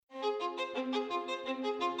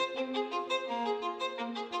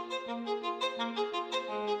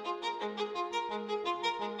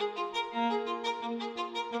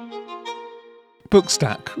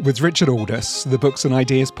Bookstack with Richard Aldous, the Books and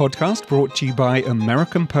Ideas podcast brought to you by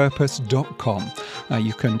AmericanPurpose.com.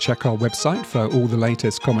 You can check our website for all the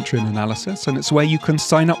latest commentary and analysis, and it's where you can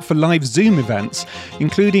sign up for live Zoom events,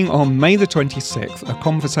 including on May the 26th, a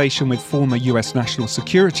conversation with former US National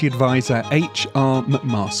Security Advisor H.R.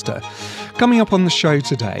 McMaster. Coming up on the show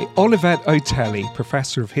today, Olivette Otelli,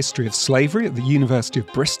 Professor of History of Slavery at the University of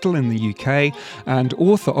Bristol in the UK and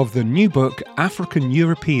author of the new book, African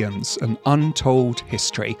Europeans, An Untold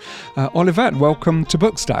History. Olivette, welcome to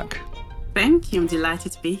Bookstack. Thank you. I'm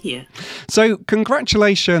delighted to be here. So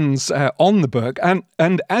congratulations on the book.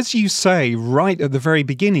 And as you say right at the very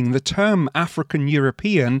beginning, the term African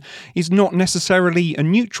European is not necessarily a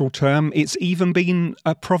neutral term. It's even been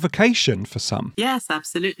a provocation for some. Yes,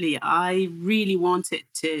 absolutely. I really wanted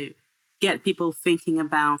to get people thinking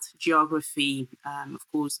about geography, of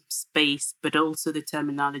course, space, but also the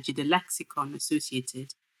terminology, the lexicon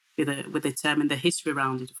associated with the term and the history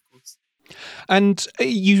around it, of course. And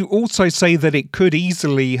you also say that it could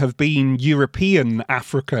easily have been European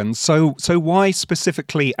Africans. So why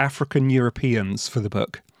specifically African Europeans for the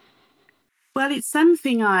book? Well, it's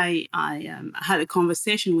something I had a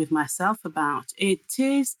conversation with myself about. It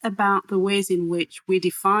is about the ways in which we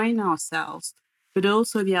define ourselves, but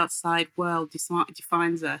also the outside world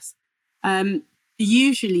defines us.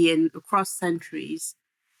 Usually across centuries,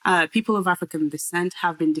 people of African descent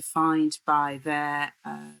have been defined by their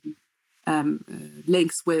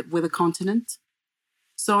links with a continent.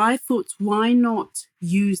 So I thought, why not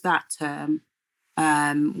use that term?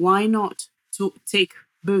 Why not take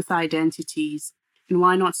both identities? And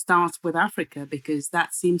why not start with Africa? Because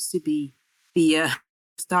that seems to be the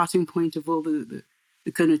starting point of all the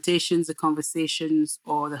connotations, the conversations,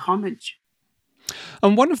 or the homage.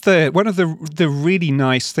 And one of the really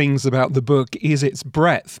nice things about the book is its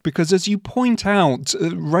breadth, because as you point out,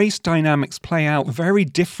 race dynamics play out very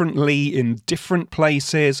differently in different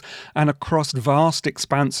places and across vast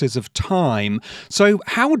expanses of time. So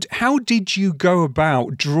how did you go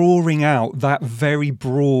about drawing out that very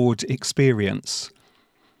broad experience?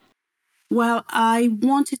 Well, I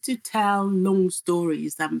wanted to tell long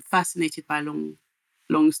stories. I'm fascinated by long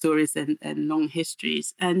stories and long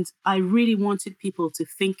histories. And I really wanted people to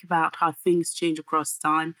think about how things change across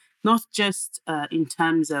time, not just in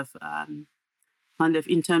terms of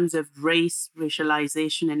race,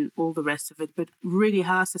 racialization and all the rest of it, but really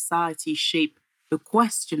how society shaped the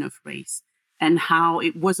question of race and how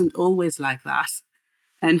it wasn't always like that,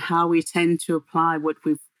 and how we tend to apply what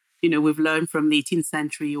we've learned from the 18th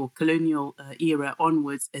century or colonial era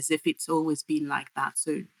onwards as if it's always been like that.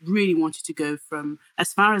 So really wanted to go from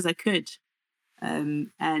as far as I could.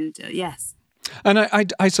 Yes. And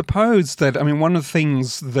I suppose that, one of the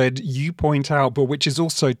things that you point out, but which is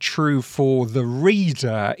also true for the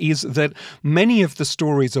reader, is that many of the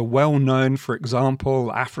stories are well known. For example,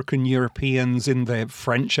 African Europeans in the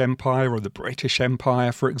French Empire or the British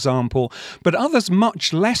Empire, for example, but others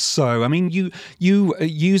much less so. You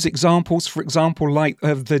use examples, for example, like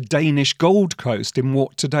of the Danish Gold Coast in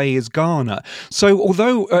what today is Ghana. So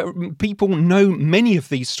although people know many of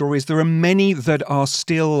these stories, there are many that are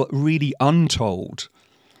still really untold.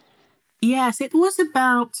 Yes, it was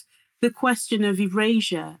about the question of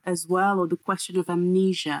erasure as well, or the question of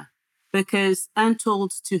amnesia, because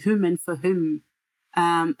untold to whom and for whom.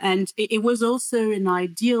 And it was also an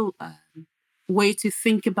ideal way to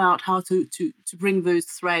think about how to bring those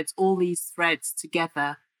threads, all these threads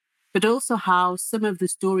together, but also how some of the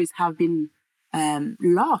stories have been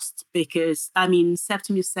lost, because,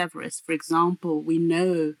 Septimius Severus, for example, we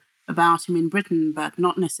know about him in Britain, but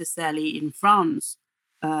not necessarily in France,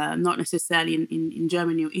 not necessarily in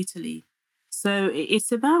Germany or Italy. So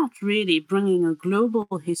it's about really bringing a global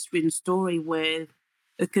history and story with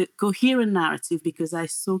a coherent narrative, because I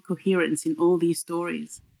saw coherence in all these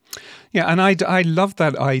stories. Yeah, and I love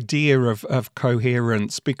that idea of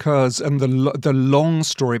coherence, and the long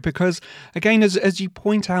story, because again, as you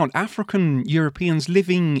point out, African Europeans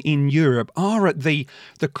living in Europe are at the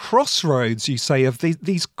crossroads, you say, of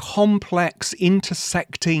these complex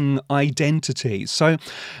intersecting identities. So,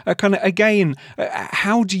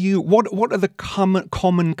 how do you what are the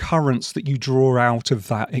common currents that you draw out of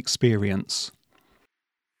that experience?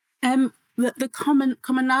 The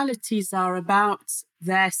commonalities are about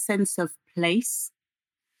their sense of place,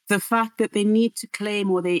 the fact that they need to claim,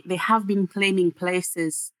 or they have been claiming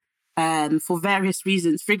places for various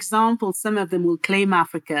reasons. For example, some of them will claim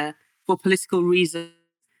Africa for political reasons,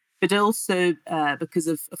 but also because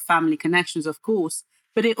of family connections, of course.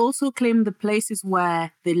 But they also claim the places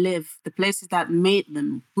where they live, the places that made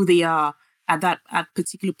them who they are at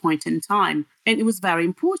particular point in time. And it was very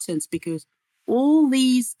important, because all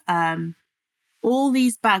these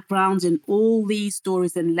backgrounds and all these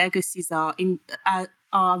stories and legacies are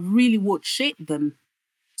really what shaped them.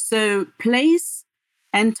 So place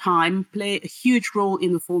and time play a huge role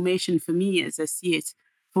in the formation, for me, as I see it,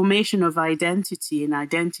 formation of identity and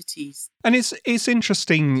identities. And it's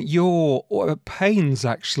interesting, your pains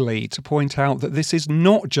actually to point out that this is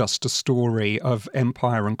not just a story of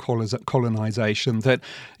empire and colonization, that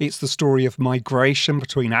it's the story of migration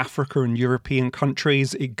between Africa and European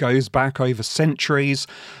countries. It goes back over centuries,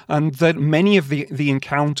 and that many of the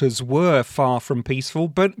encounters were far from peaceful,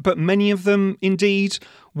 but many of them indeed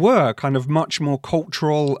were kind of much more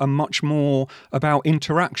cultural and much more about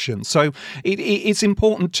interaction. So it's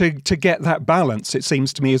important to get that balance, it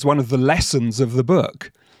seems to me, as one of the lessons of the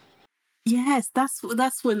book. Yes, that's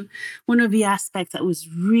one of the aspects I was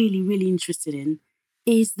really, really interested in,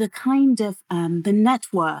 is the kind of the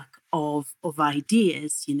network of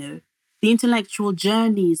ideas, the intellectual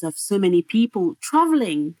journeys of so many people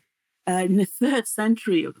traveling in the 3rd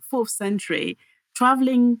century or the 4th century,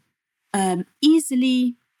 traveling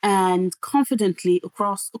easily and confidently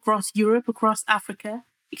across Europe, across Africa,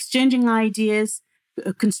 exchanging ideas,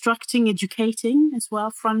 constructing, educating as well,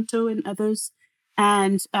 Fronto and others.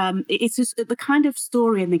 And it's just the kind of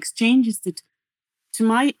story and exchanges that, to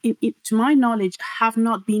my knowledge, have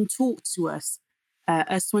not been taught to us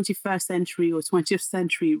as 21st century or 20th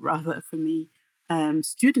century, rather, for me,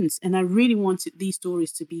 students. And I really wanted these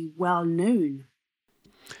stories to be well known.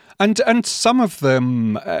 And some of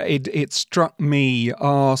them, it struck me,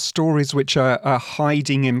 are stories which are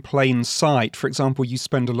hiding in plain sight. For example, you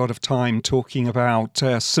spend a lot of time talking about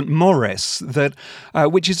St. Maurice,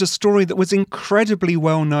 which is a story that was incredibly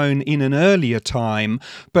well known in an earlier time.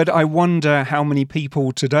 But I wonder how many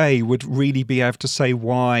people today would really be able to say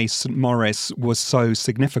why St. Maurice was so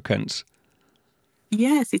significant.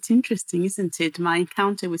 Yes, it's interesting, isn't it? My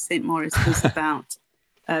encounter with St. Maurice was about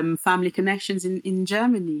family connections in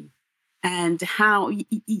Germany, and how,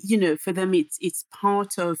 for them it's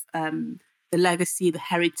part of the legacy, the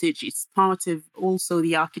heritage. It's part of also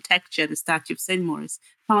the architecture, the statue of St. Maurice,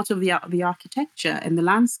 part of the architecture and the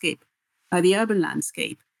landscape, the urban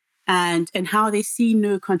landscape, and how they see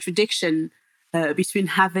no contradiction between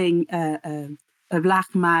having a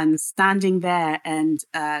Black man standing there and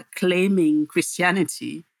claiming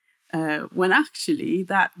Christianity, when actually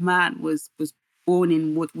that man was born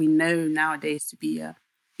in what we know nowadays to be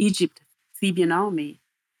Egypt, Theban army.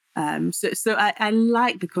 So I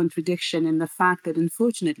like the contradiction and the fact that,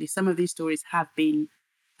 unfortunately, some of these stories have been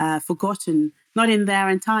forgotten, not in their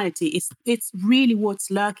entirety. It's really what's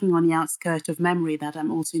lurking on the outskirts of memory that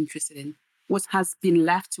I'm also interested in, what has been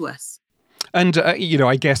left to us. And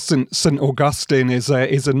I guess St. Augustine is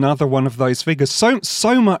another one of those figures.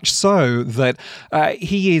 So much so that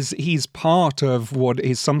he's part of what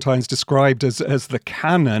is sometimes described as the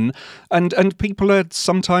canon, and people are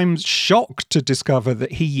sometimes shocked to discover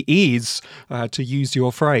that he is, to use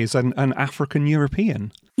your phrase, an African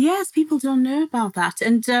European. Yes, people don't know about that,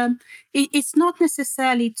 and it's not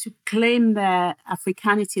necessarily to claim their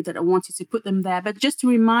Africanity that I wanted to put them there, but just to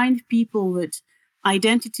remind people that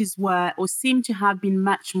identities were or seem to have been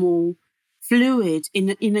much more fluid,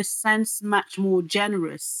 in a sense, much more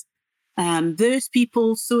generous. Those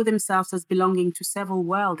people saw themselves as belonging to several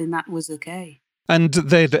worlds, and that was okay. And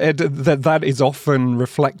that is often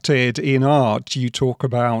reflected in art. You talk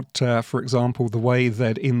about, for example, the way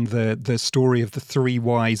that in the story of the three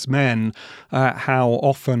wise men, how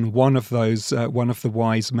often one of the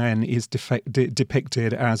wise men is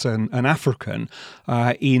depicted as an African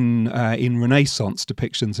in Renaissance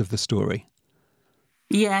depictions of the story.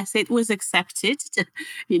 Yes, it was accepted.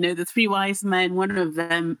 The three wise men, one of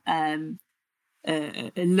them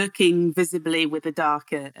looking visibly with a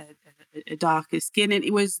darker skin. And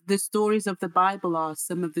it was the stories of the Bible are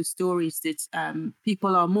some of the stories that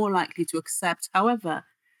people are more likely to accept. However,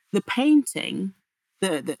 the painting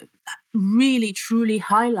the really truly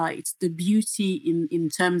highlights the beauty in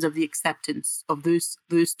terms of the acceptance of those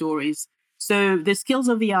stories. So the skills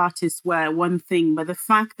of the artist were one thing, but the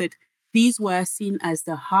fact that these were seen as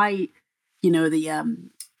the high,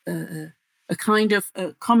 a kind of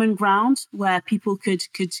common ground where people could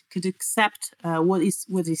accept what is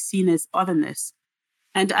seen as otherness.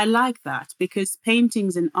 And I like that, because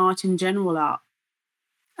paintings and art in general are,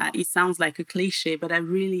 it sounds like a cliche, but I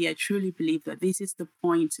truly believe that this is the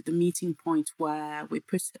point, the meeting point, where we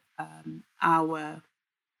put our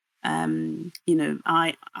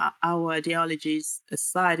ideologies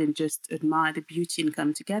aside and just admire the beauty and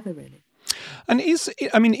come together, really. And is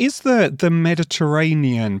the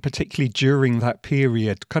Mediterranean, particularly during that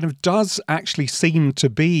period, kind of does actually seem to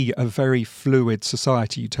be a very fluid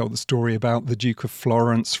society? You tell the story about the Duke of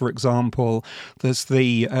Florence, for example. There's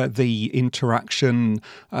the interaction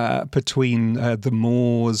between the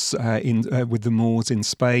Moors with the Moors in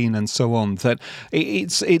Spain and so on. That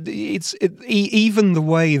even the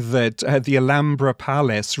way that the Alhambra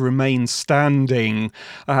Palace remains standing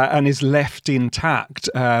and is left intact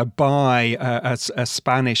by a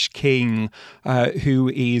Spanish king who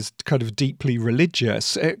is kind of deeply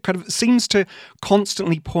religious. It kind of seems to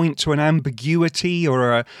constantly point to an ambiguity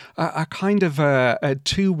or a kind of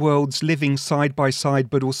two worlds living side by side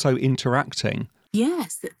but also interacting.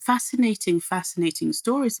 Yes, fascinating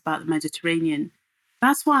stories about the Mediterranean.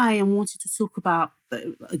 That's why I wanted to talk about,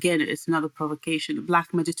 again, it's another provocation, the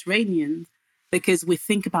Black Mediterranean, because we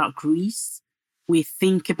think about Greece, we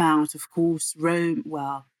think about, of course, Rome,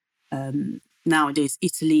 nowadays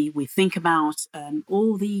Italy, we think about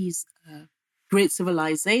all these great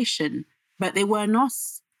civilization, but they were not,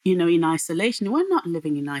 in isolation. They were not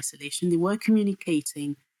living in isolation. They were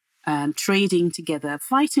communicating, trading together,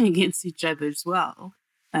 fighting against each other as well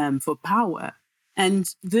for power.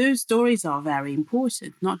 And those stories are very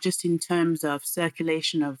important, not just in terms of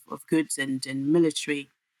circulation of goods and military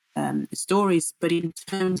stories, but in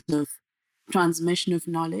terms of transmission of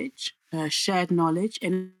knowledge, shared knowledge,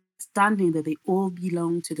 and understanding that they all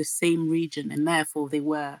belong to the same region, and therefore they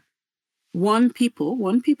were one people.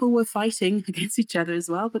 One people were fighting against each other as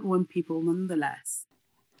well, but one people nonetheless.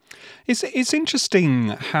 It's interesting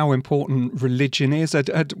how important religion is.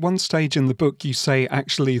 At one stage in the book, you say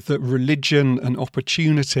actually that religion and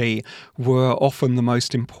opportunity were often the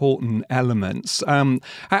most important elements.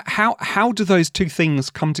 How do those two things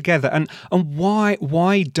come together, and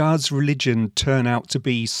why does religion turn out to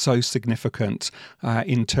be so significant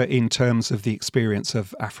in terms of the experience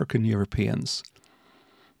of African Europeans?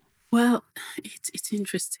 Well, it's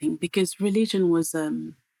interesting because religion was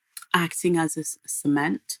acting as a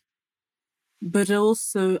cement, but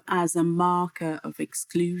also as a marker of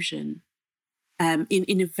exclusion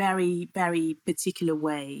in a very, very particular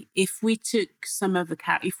way. If we took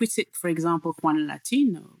for example, Juan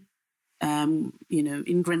Latino,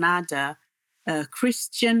 in Granada,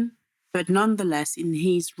 Christian, but nonetheless, in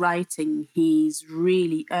his writing, he's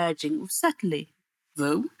really urging,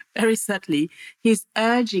 very subtly, he's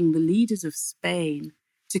urging the leaders of Spain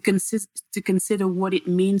to consider what it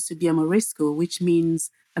means to be a Morisco, which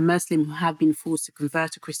means a Muslim who have been forced to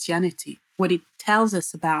convert to Christianity, what it tells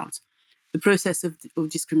us about the process of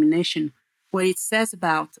discrimination, what it says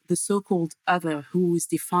about the so-called other who is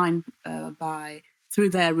defined through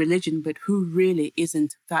their religion, but who really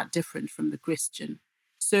isn't that different from the Christian.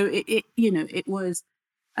 So it was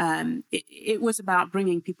about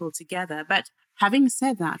bringing people together. But having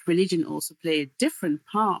said that, religion also played a different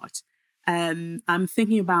part. I'm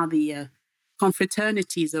thinking about the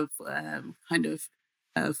confraternities of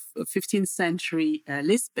 15th century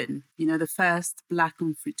Lisbon, the first Black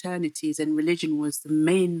confraternities, and religion was the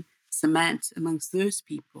main cement amongst those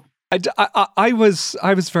people. I was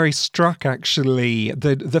very struck, actually,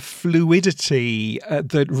 the fluidity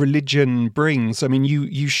that religion brings. I mean,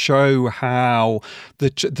 you show how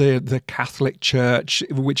the Catholic Church,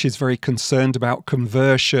 which is very concerned about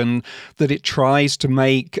conversion, that it tries to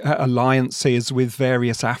make alliances with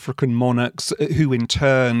various African monarchs who in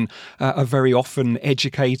turn are very often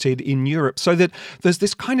educated in Europe. So that there's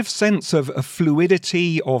this kind of sense of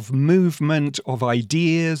fluidity, of movement, of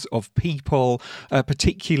ideas, of people,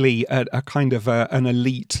 particularly at a kind of an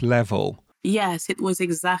elite level. Yes, it was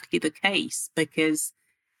exactly the case, because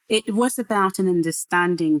it was about an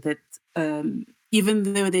understanding that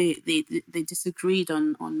even though they disagreed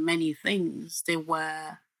on many things, they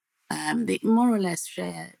more or less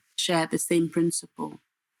shared the same principle: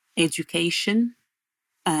 education,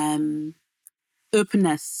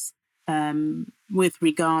 openness with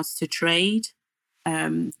regards to trade.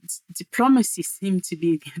 Diplomacy seemed to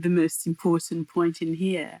be the most important point in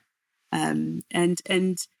here. And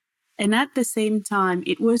at the same time,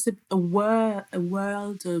 it was a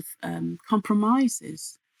world of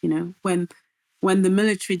compromises. When the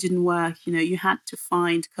military didn't work, you had to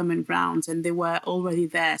find common grounds, and they were already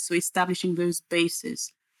there. So establishing those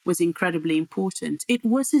bases was incredibly important. It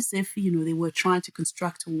was as if they were trying to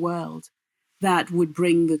construct a world that would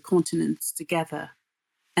bring the continents together,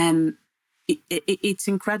 and it's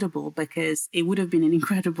incredible, because it would have been an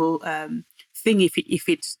incredible thing if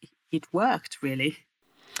it worked, really.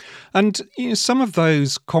 And some of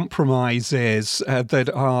those compromises that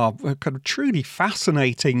are kind of truly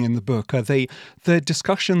fascinating in the book are the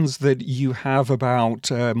discussions that you have about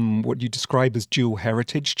what you describe as dual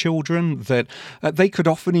heritage children, that they could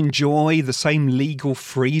often enjoy the same legal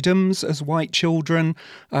freedoms as white children.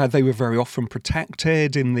 They were very often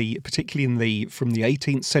protected, particularly from the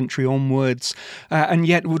 18th century onwards, and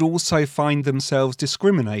yet would also find themselves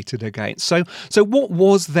discriminated against. So what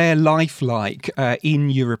was their life like in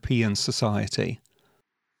European society?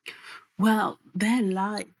 Well, their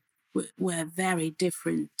lives were very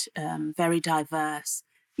different, very diverse.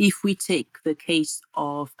 If we take the case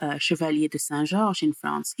of Chevalier de Saint-Georges in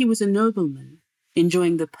France, he was a nobleman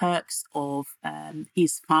enjoying the perks of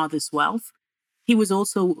his father's wealth. He was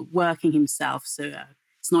also working himself, so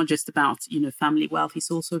it's not just about family wealth.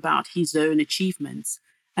 It's also about his own achievements.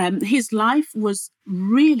 His life was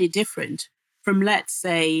really different from, let's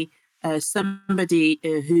say, somebody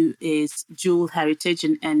who is dual heritage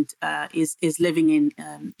and is living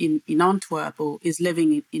in Antwerp, or is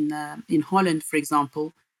living in Holland, for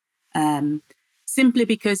example, simply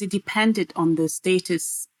because it depended on the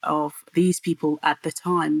status of these people at the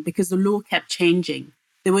time, because the law kept changing.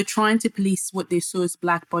 They were trying to police what they saw as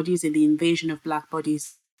black bodies and the invasion of black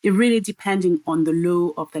bodies. It really depending on the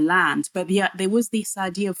law of the land. But there was this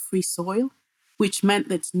idea of free soil, which meant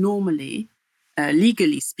that normally,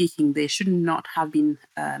 legally speaking, they should not have been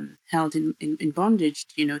held in bondage.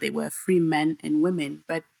 They were free men and women,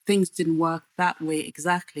 but things didn't work that way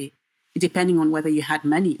exactly, depending on whether you had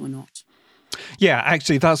money or not. Yeah,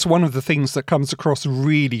 actually, that's one of the things that comes across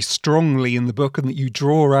really strongly in the book, and that you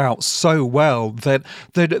draw out so well, that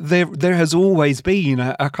there has always been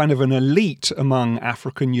a kind of an elite among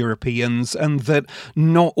African Europeans, and that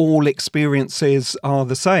not all experiences are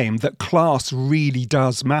the same, that class really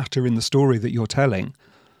does matter in the story that you're telling.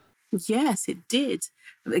 Yes, it did.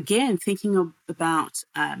 Again, thinking about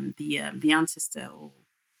the ancestor or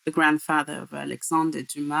the grandfather of Alexandre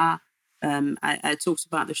Dumas, I talked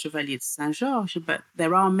about the Chevalier de Saint-Georges, but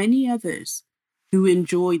there are many others who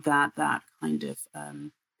enjoyed that kind of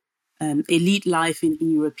elite life in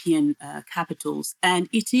European capitals. And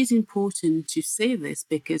it is important to say this,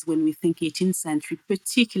 because when we think 18th century,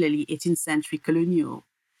 particularly 18th century colonial,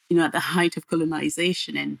 at the height of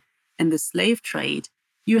colonization and the slave trade,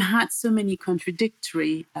 you had so many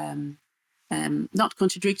contradictory not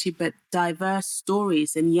contradictory, but diverse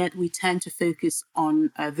stories. And yet we tend to focus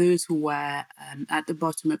on those who were at the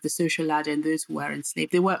bottom of the social ladder and those who were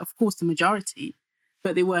enslaved. They were, of course, the majority,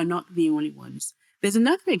 but they were not the only ones. There's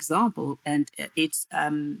another example, and it's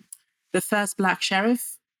the first black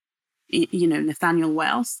sheriff, Nathaniel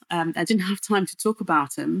Wells. I didn't have time to talk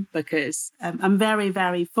about him because I'm very,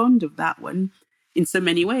 very fond of that one in so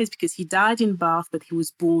many ways, because he died in Bath, but he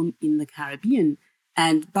was born in the Caribbean.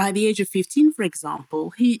 And by the age of 15, for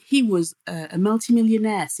example, he was a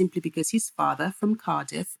multimillionaire simply because his father from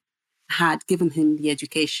Cardiff had given him the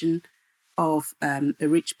education of a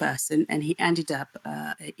rich person, and he ended up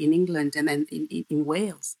in England and then in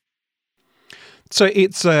Wales. So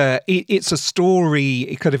it's a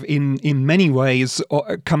story, kind of in many ways,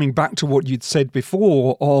 coming back to what you'd said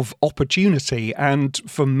before, of opportunity. And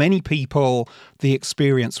for many people, the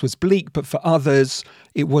experience was bleak, but for others,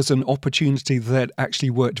 it was an opportunity that actually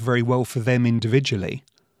worked very well for them individually.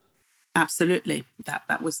 Absolutely,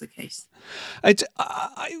 that was the case.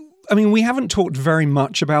 I mean, we haven't talked very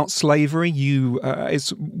much about slavery.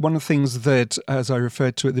 It's one of the things that, as I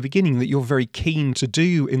referred to at the beginning, that you're very keen to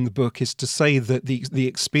do in the book, is to say that the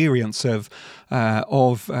experience of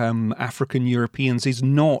African Europeans is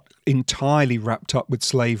not entirely wrapped up with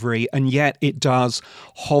slavery, and yet it does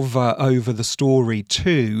hover over the story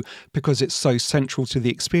too, because it's so central to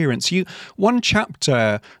the experience. One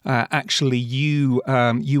chapter actually you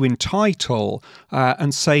entitle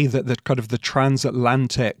and say that the kind of the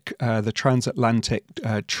transatlantic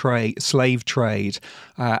slave trade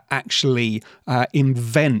actually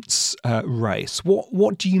invents race.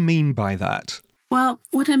 What do you mean by that? Well,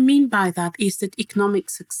 what I mean by that is that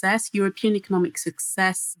European economic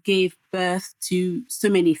success, gave birth to so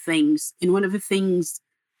many things. And one of the things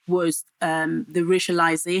was the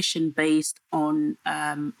racialization based on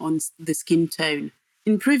the skin tone.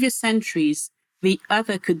 In previous centuries, the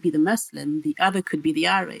other could be the Muslim, the other could be the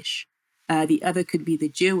Irish, the other could be the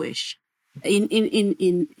Jewish. In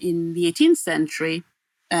the 18th century,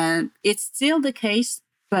 it's still the case,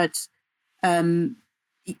 but the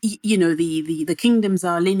kingdoms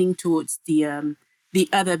are leaning towards the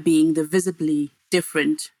other being the visibly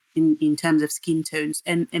different in terms of skin tones,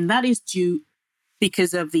 and that is due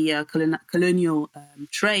because of the colonial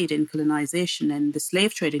trade and colonization and the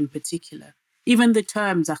slave trade in particular. even the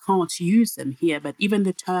terms, I can't use them here, but even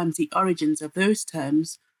the terms, the origins of those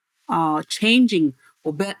terms are changing,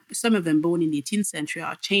 or some of them born in the 18th century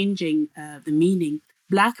are changing the meaning.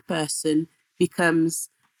 Black person becomes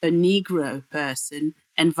a Negro person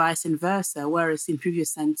and vice versa, whereas in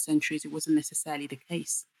previous centuries it wasn't necessarily the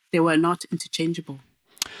case. They were not interchangeable.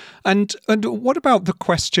 And what about the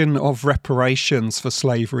question of reparations for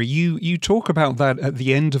slavery? You talk about that at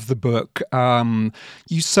the end of the book.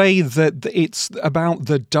 You say that it's about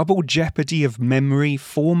the double jeopardy of memory.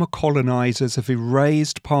 Former colonizers have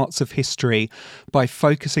erased parts of history by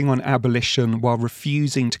focusing on abolition while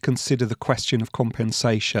refusing to consider the question of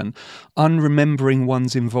compensation, unremembering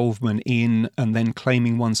one's involvement in and then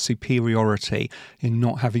claiming one's superiority in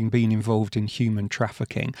not having been involved in human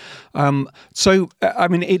trafficking.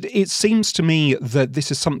 It seems to me that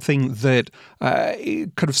this is something that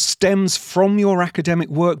kind of stems from your academic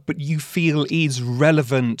work, but you feel is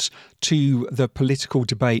relevant to the political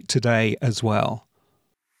debate today as well.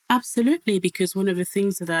 Absolutely, because one of the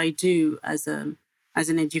things that I do as an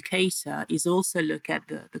educator is also look at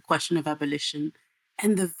the question of abolition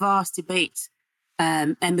and the vast debate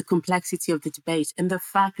and the complexity of the debate and the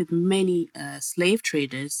fact that many slave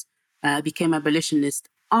traders became abolitionists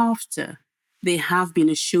after they have been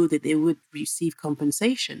assured that they would receive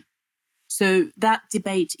compensation. So that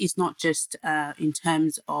debate is not just in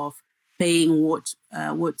terms of paying what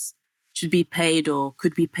should be paid or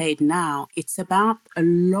could be paid now. It's about a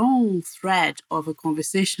long thread of a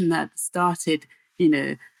conversation that started,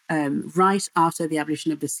 right after the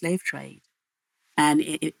abolition of the slave trade, and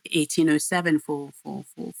 1807 for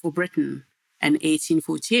Britain, and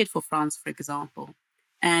 1848 for France, for example.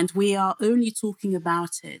 And we are only talking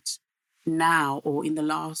about it now, or in the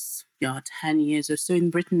last 10 years or so,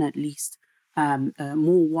 in Britain at least,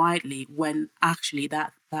 more widely, when actually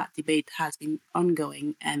that debate has been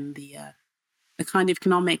ongoing, and the kind of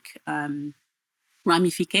economic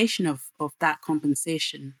ramification of that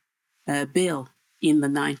compensation bill in the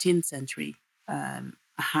 19th century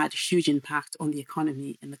had a huge impact on the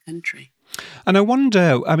economy in the country. And I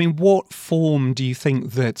wonder, what form do you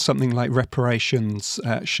think that something like reparations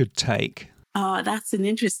should take? That's an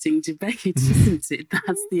interesting debate, isn't it?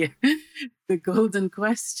 That's the golden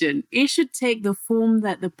question. It should take the form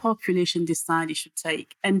that the population decide it should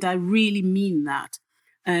take. And I really mean that.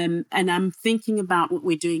 And I'm thinking about what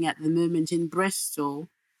we're doing at the moment in Bristol,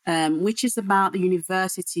 which is about the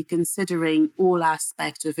university considering all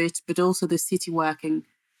aspects of it, but also the city working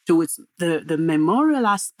towards the memorial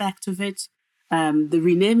aspect of it, the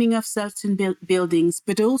renaming of certain buildings,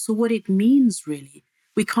 but also what it means really.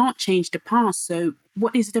 We can't change the past. So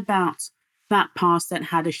what is it about that past that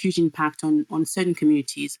had a huge impact on certain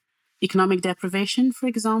communities? Economic deprivation, for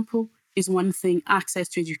example, is one thing. Access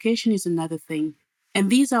to education is another thing. And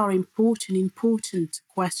these are important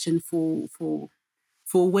questions for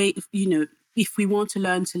way, if we want to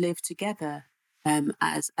learn to live together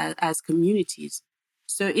as communities.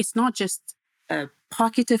 So it's not just a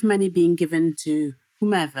pocket of money being given to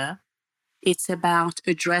whomever. It's about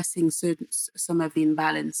addressing some of the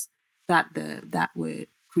imbalance that were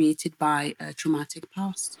created by a traumatic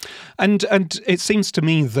past. And it seems to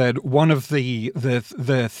me that one of the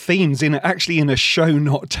themes in a show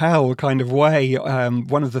not tell kind of way,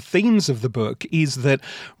 one of the themes of the book is that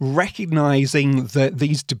recognizing that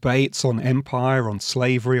these debates on empire, on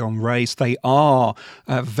slavery, on race, they are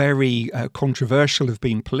very controversial, have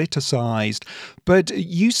been politicized. But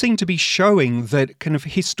you seem to be showing that kind of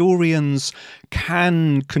historians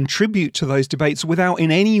can contribute to those debates without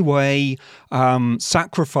in any way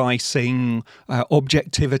sacrificing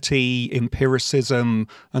objectivity, empiricism,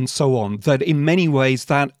 and so on. That in many ways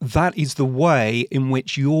that is the way in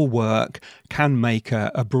which your work can make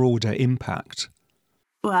a broader impact.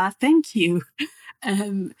 Well, thank you.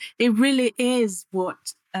 It really is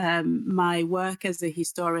what my work as a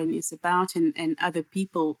historian is about, and other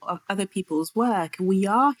people's work. We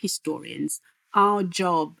are historians. Our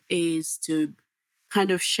job is to kind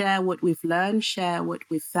of share what we've learned, share what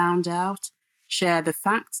we've found out, share the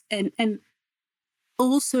facts, and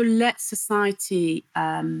also let society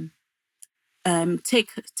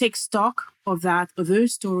take stock of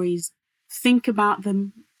those stories, think about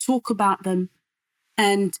them, talk about them,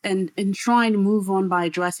 and try and move on by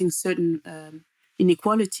addressing certain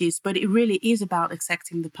inequalities. But it really is about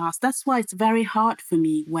accepting the past. That's why it's very hard for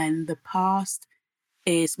me when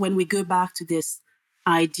we go back to this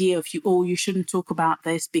idea of you shouldn't talk about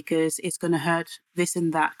this because it's going to hurt this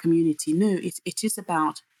and that community. No, it is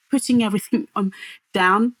about putting everything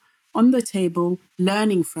down on the table,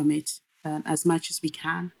 learning from it as much as we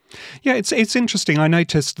can. Yeah, it's interesting. I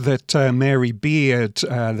noticed that Mary Beard,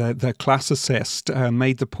 the classicist,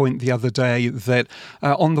 made the point the other day that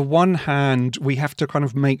on the one hand, we have to kind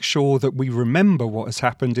of make sure that we remember what has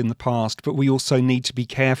happened in the past, but we also need to be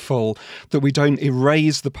careful that we don't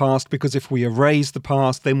erase the past, because if we erase the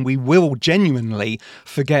past, then we will genuinely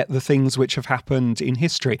forget the things which have happened in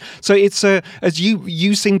history. So it's as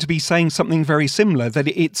you seem to be saying something very similar, that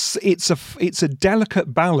it's a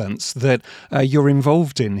delicate balance that you're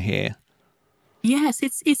involved in here. Yes,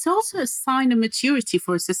 it's also a sign of maturity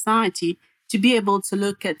for a society to be able to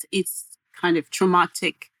look at its kind of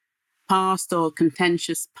traumatic past or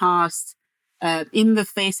contentious past in the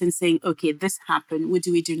face and saying, okay, this happened. What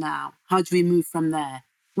do we do now? How do we move from there?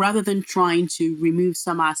 Rather than trying to remove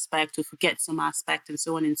some aspect or forget some aspect and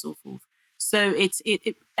so on and so forth. So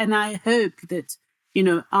and I hope that,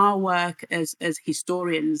 our work as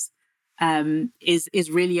historians is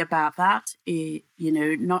really about that,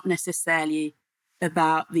 not necessarily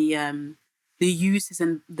about the uses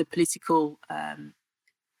and the political,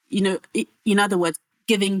 in other words,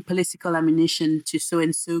 giving political ammunition to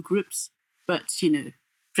so-and-so groups, but,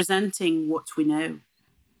 presenting what we know.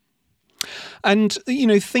 And,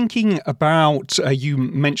 thinking about, you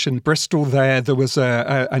mentioned Bristol there was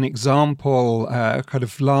an example kind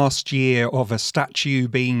of last year of a statue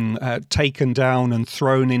being taken down and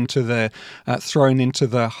thrown into the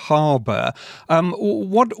harbour.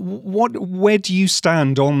 Where do you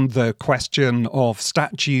stand on the question of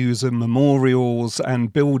statues and memorials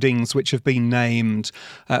and buildings which have been named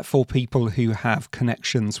for people who have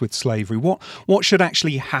connections with slavery? What should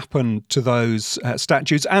actually happen to those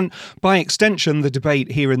statues? And by extension, the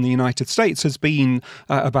debate here in the United States has been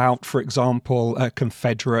about, for example,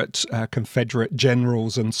 Confederate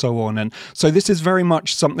generals and so on. And so this is very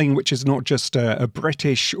much something which is not just a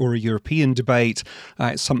British or a European debate.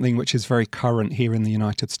 It's something which is very current here in the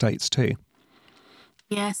United States too.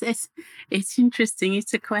 Yes, it's interesting.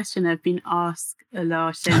 It's a question I've been asked a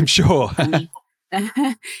lot. I'm sure.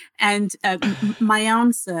 And my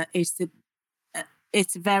answer is that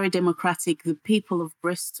it's very democratic. The people of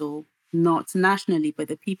Bristol, not nationally, but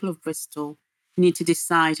the people of Bristol need to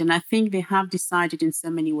decide. And I think they have decided in so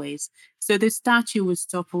many ways. So the statue was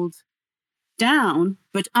toppled down,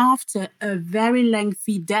 but after a very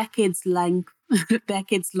lengthy, decades-long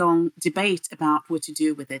debate about what to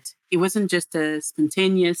do with it. It wasn't just a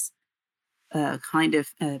spontaneous kind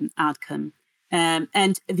of outcome.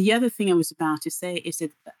 And the other thing I was about to say is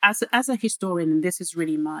that as a historian, and this is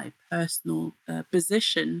really my personal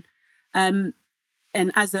position, and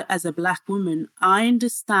as a Black woman, I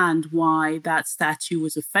understand why that statue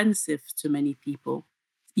was offensive to many people.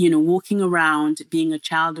 Walking around, being a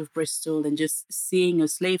child of Bristol and just seeing a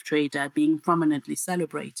slave trader being prominently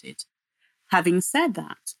celebrated. Having said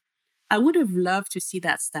that, I would have loved to see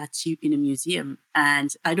that statue in a museum.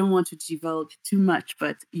 And I don't want to divulge too much,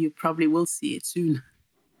 but you probably will see it soon.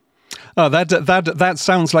 Oh, that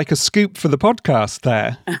sounds like a scoop for the podcast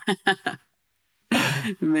there.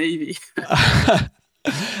 Maybe.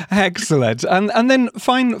 Excellent. And then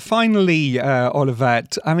finally,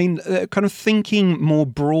 Olivette, I mean, kind of thinking more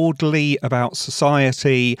broadly about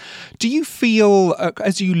society, do you feel,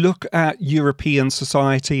 as you look at European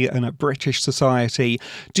society and at British society,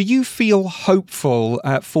 do you feel hopeful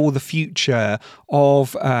for the future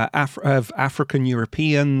of African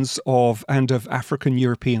Europeans and of African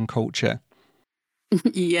European culture?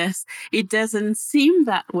 Yes, it doesn't seem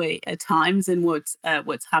that way at times, and what's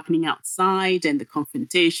happening outside and the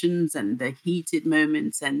confrontations and the heated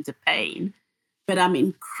moments and the pain. But I'm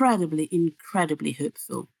incredibly, incredibly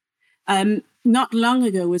hopeful. Not long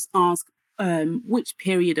ago, I was asked, which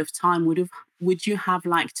period of time would you have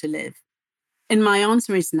liked to live? And my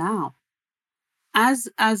answer is now. As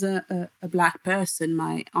a Black person,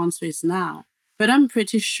 my answer is now. But I'm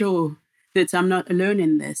pretty sure that I'm not alone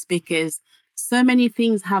in this, because so many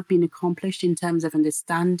things have been accomplished in terms of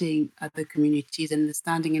understanding other communities,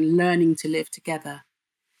 understanding and learning to live together.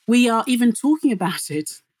 We are even talking about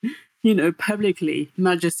it, publicly,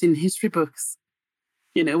 not just in history books.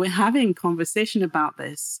 We're having conversation about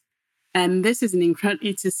this. And this is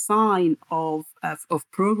it's a sign of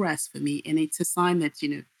progress for me. And it's a sign that,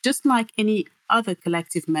 just like any other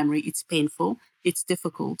collective memory, it's painful, it's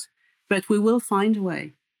difficult, but we will find a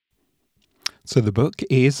way. So the book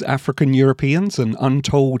is African Europeans, An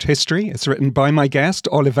Untold History. It's written by my guest,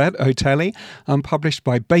 Olivette Oteli, and published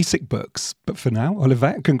by Basic Books. But for now,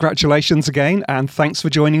 Olivette, congratulations again, and thanks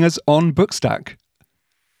for joining us on Bookstack.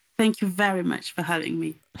 Thank you very much for having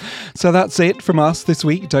me. So that's it from us this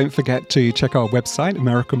week. Don't forget to check our website,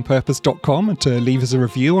 AmericanPurpose.com, and to leave us a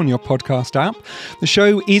review on your podcast app. The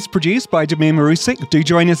show is produced by Damir Marusik. Do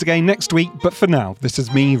join us again next week. But for now, this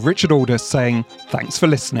is me, Richard Aldous, saying thanks for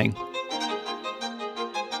listening.